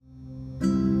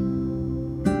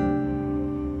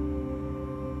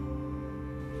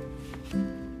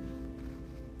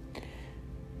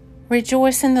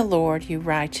Rejoice in the Lord, you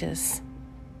righteous,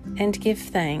 and give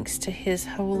thanks to his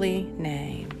holy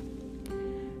name.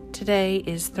 Today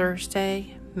is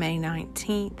Thursday, May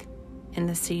 19th, in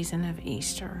the season of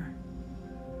Easter.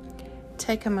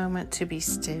 Take a moment to be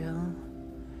still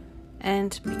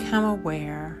and become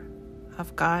aware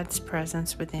of God's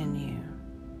presence within you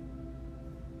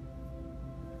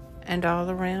and all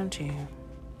around you.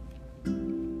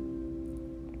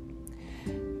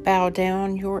 Bow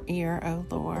down your ear, O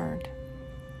Lord,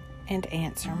 and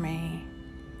answer me,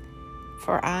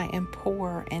 for I am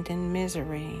poor and in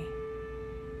misery.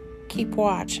 Keep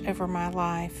watch over my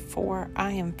life, for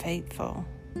I am faithful.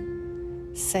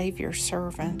 Save your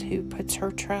servant who puts her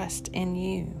trust in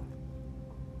you.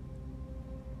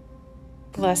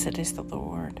 Blessed is the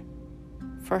Lord,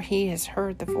 for he has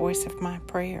heard the voice of my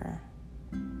prayer.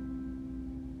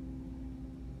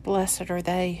 Blessed are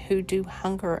they who do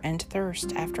hunger and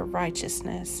thirst after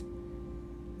righteousness,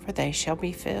 for they shall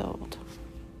be filled.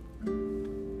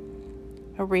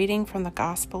 A reading from the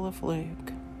Gospel of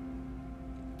Luke.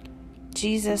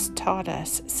 Jesus taught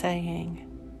us, saying,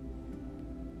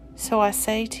 "So I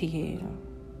say to you,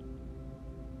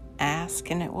 ask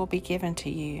and it will be given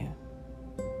to you.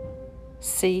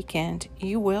 Seek and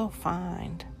you will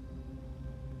find.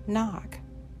 Knock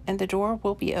and the door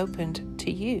will be opened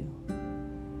to you.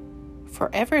 For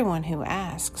everyone who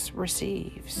asks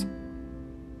receives.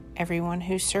 Everyone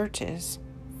who searches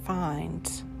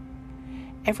finds.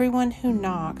 Everyone who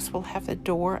knocks will have the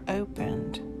door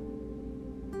opened.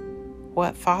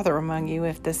 What father among you,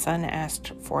 if the son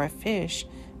asked for a fish,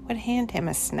 would hand him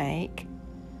a snake?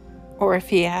 Or if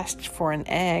he asked for an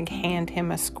egg, hand him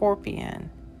a scorpion?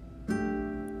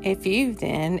 If you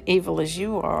then, evil as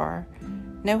you are,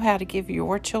 know how to give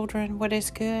your children what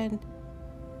is good,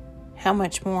 how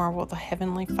much more will the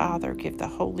Heavenly Father give the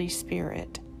Holy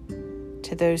Spirit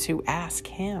to those who ask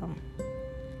him?"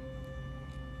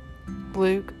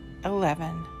 Luke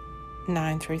 11,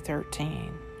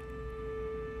 9-13.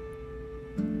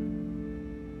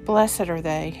 Blessed are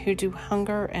they who do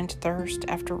hunger and thirst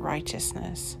after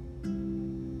righteousness,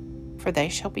 for they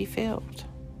shall be filled.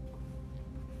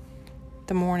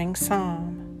 The Morning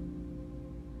Psalm.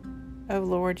 O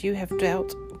Lord, you have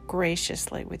dealt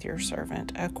graciously with your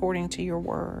servant according to your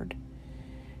word.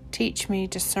 Teach me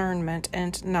discernment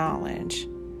and knowledge,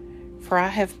 for I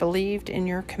have believed in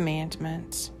your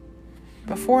commandments.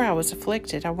 Before I was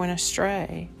afflicted, I went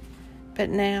astray, but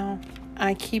now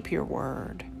I keep your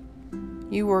word.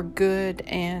 You are good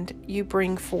and you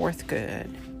bring forth good.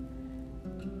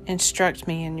 Instruct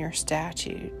me in your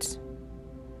statutes.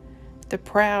 The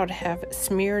proud have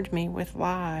smeared me with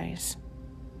lies,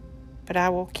 but I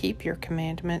will keep your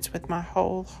commandments with my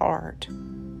whole heart.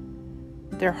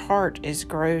 Their heart is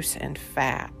gross and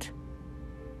fat,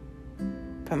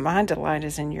 but my delight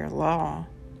is in your law.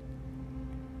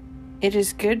 It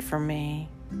is good for me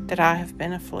that I have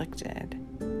been afflicted,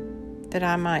 that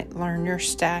I might learn your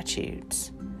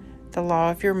statutes. The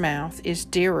law of your mouth is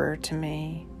dearer to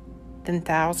me than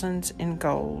thousands in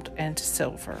gold and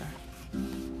silver.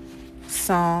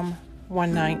 Psalm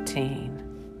 119.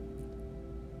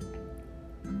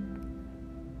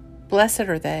 Blessed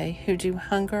are they who do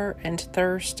hunger and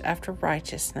thirst after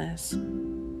righteousness,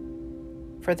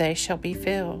 for they shall be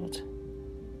filled.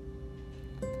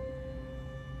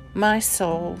 My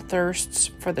soul thirsts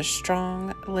for the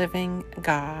strong, living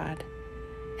God,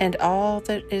 and all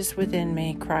that is within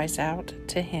me cries out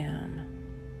to him.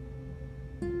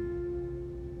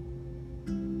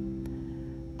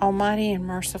 Almighty and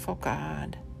merciful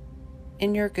God,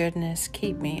 in your goodness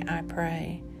keep me, I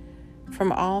pray,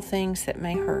 from all things that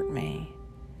may hurt me,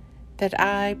 that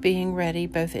I, being ready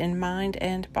both in mind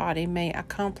and body, may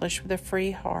accomplish with a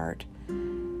free heart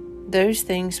those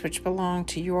things which belong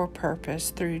to your purpose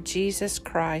through Jesus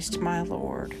Christ my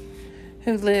Lord,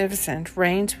 who lives and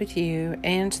reigns with you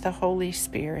and the Holy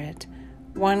Spirit,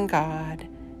 one God,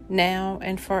 now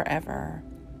and forever.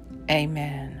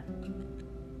 Amen.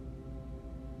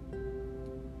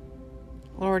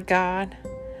 Lord God,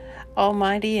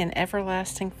 Almighty and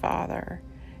everlasting Father,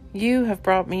 you have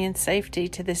brought me in safety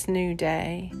to this new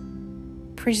day.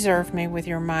 Preserve me with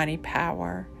your mighty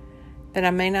power, that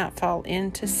I may not fall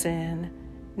into sin,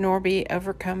 nor be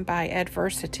overcome by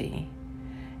adversity.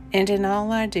 And in all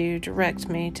I do, direct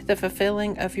me to the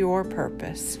fulfilling of your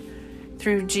purpose,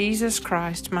 through Jesus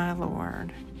Christ my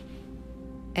Lord.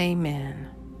 Amen.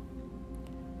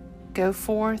 Go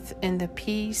forth in the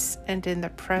peace and in the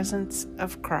presence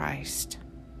of Christ.